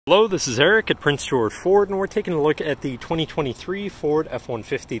Hello, this is Eric at Prince George Ford, and we're taking a look at the 2023 Ford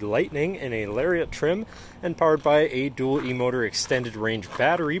F-150 Lightning in a Lariat trim and powered by a dual eMotor extended range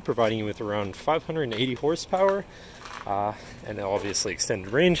battery, providing you with around 580 horsepower and obviously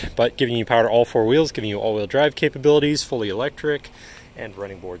extended range, but giving you power to all four wheels, giving you all-wheel drive capabilities, fully electric, and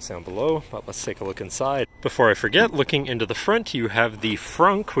running boards down below. But let's take a look inside. Before I forget, looking into the front, you have the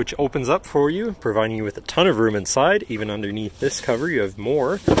Frunk, which opens up for you, providing you with a ton of room inside. Even underneath this cover, you have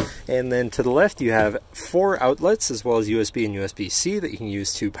more. And then to the left, you have 4 outlets, as well as USB and USB-C that you can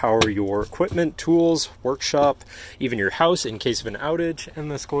use to power your equipment, tools, workshop, even your house in case of an outage.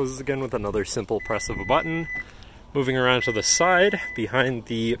 And this closes again with another simple press of a button. Moving around to the side, behind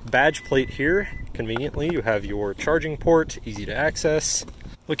the badge plate here, conveniently, you have your charging port, easy to access.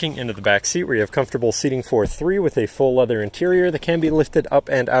 Looking into the back seat, where you have comfortable seating for 3 with a full leather interior that can be lifted up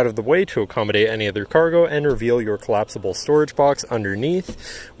and out of the way to accommodate any other cargo and reveal your collapsible storage box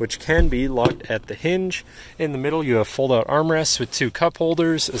underneath, which can be locked at the hinge. In the middle, you have fold-out armrests with 2 cup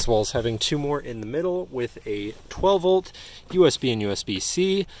holders, as well as having 2 more in the middle with a 12-volt USB and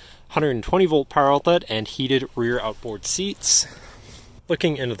USB-C, 120-volt power outlet, and heated rear outboard seats.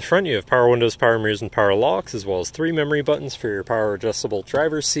 Looking into the front, you have power windows, power mirrors, and power locks, as well as 3 memory buttons for your power adjustable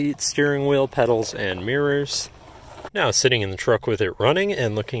driver's seat, steering wheel, pedals, and mirrors. Now, sitting in the truck with it running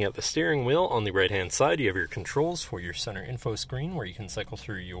and looking at the steering wheel, on the right-hand side, you have your controls for your center info screen, where you can cycle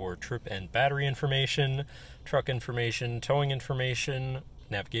through your trip and battery information, truck information, towing information,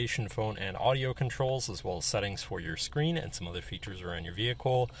 navigation, phone, and audio controls, as well as settings for your screen and some other features around your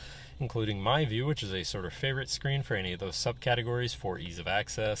vehicle, including My View, which is a sort of favorite screen for any of those subcategories for ease of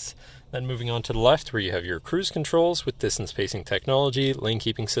access. Then moving on to the left, where you have your cruise controls with distance pacing technology, lane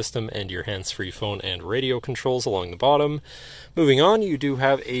keeping system, and your hands-free phone and radio controls along the bottom. Moving on, you do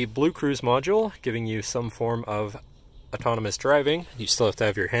have a Blue Cruise module, giving you some form of autonomous driving. You still have to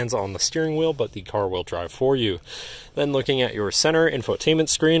have your hands on the steering wheel, but the car will drive for you. Then looking at your center infotainment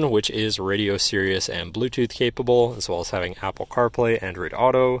screen, which is radio, Sirius, and Bluetooth capable, as well as having Apple CarPlay, Android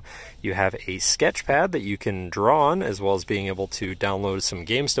Auto. You have a sketch pad that you can draw on, as well as being able to download some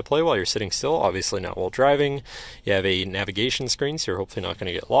games to play while you're sitting still, obviously not while driving. You have a navigation screen, so you're hopefully not going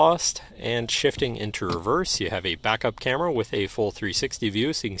to get lost. And shifting into reverse, you have a backup camera with a full 360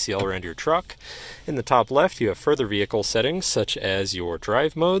 view, so you can see all around your truck. In the top left, you have further vehicle settings, such as your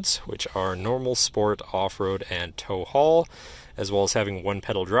drive modes, which are normal, sport, off-road, and tow haul, as well as having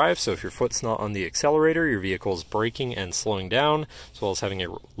 1-pedal drive, so if your foot's not on the accelerator, your vehicle is braking and slowing down, as well as having a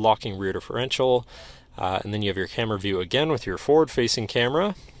locking rear differential. And then you have your camera view again with your forward-facing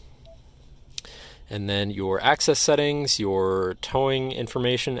camera. And then your access settings, your towing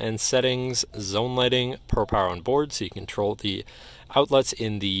information and settings, zone lighting, Power Onboard, so you control the outlets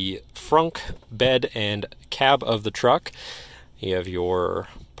in the frunk, bed, and cab of the truck. You have your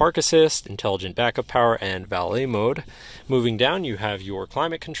park assist, intelligent backup power, and valet mode. Moving down, you have your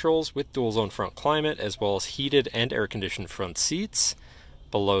climate controls with dual zone front climate, as well as heated and air conditioned front seats.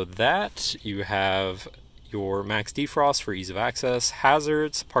 Below that, you have your max defrost for ease of access,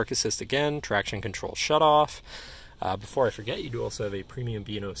 hazards, park assist again, traction control shutoff. Before I forget, you do also have a premium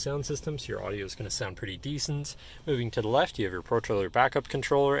B&O sound system, so your audio is going to sound pretty decent. Moving to the left, you have your Pro Trailer backup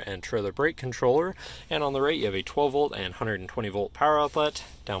controller and trailer brake controller, and on the right, you have a 12-volt and 120-volt power outlet.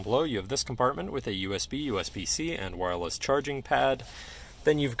 Down below, you have this compartment with a USB, USB-C, and wireless charging pad.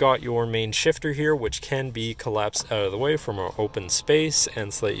 Then you've got your main shifter here, which can be collapsed out of the way from an open space,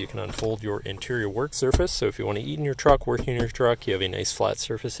 and so that you can unfold your interior work surface. So if you want to eat in your truck, work in your truck, you have a nice flat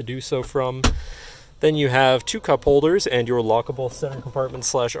surface to do so from. Then you have 2 cup holders and your lockable center compartment /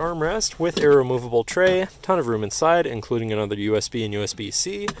 armrest with a removable tray, ton of room inside, including another USB and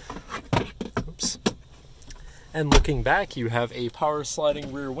USB-C. Oops. And looking back, you have a power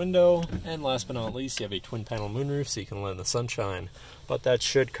sliding rear window, and last but not least, you have a twin panel moonroof so you can let in the sunshine. But that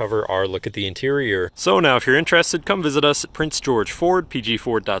should cover our look at the interior. So now if you're interested, come visit us at Prince George Ford,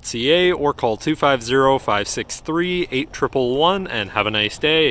 pgford.ca, or call 250-563-8111 and have a nice day.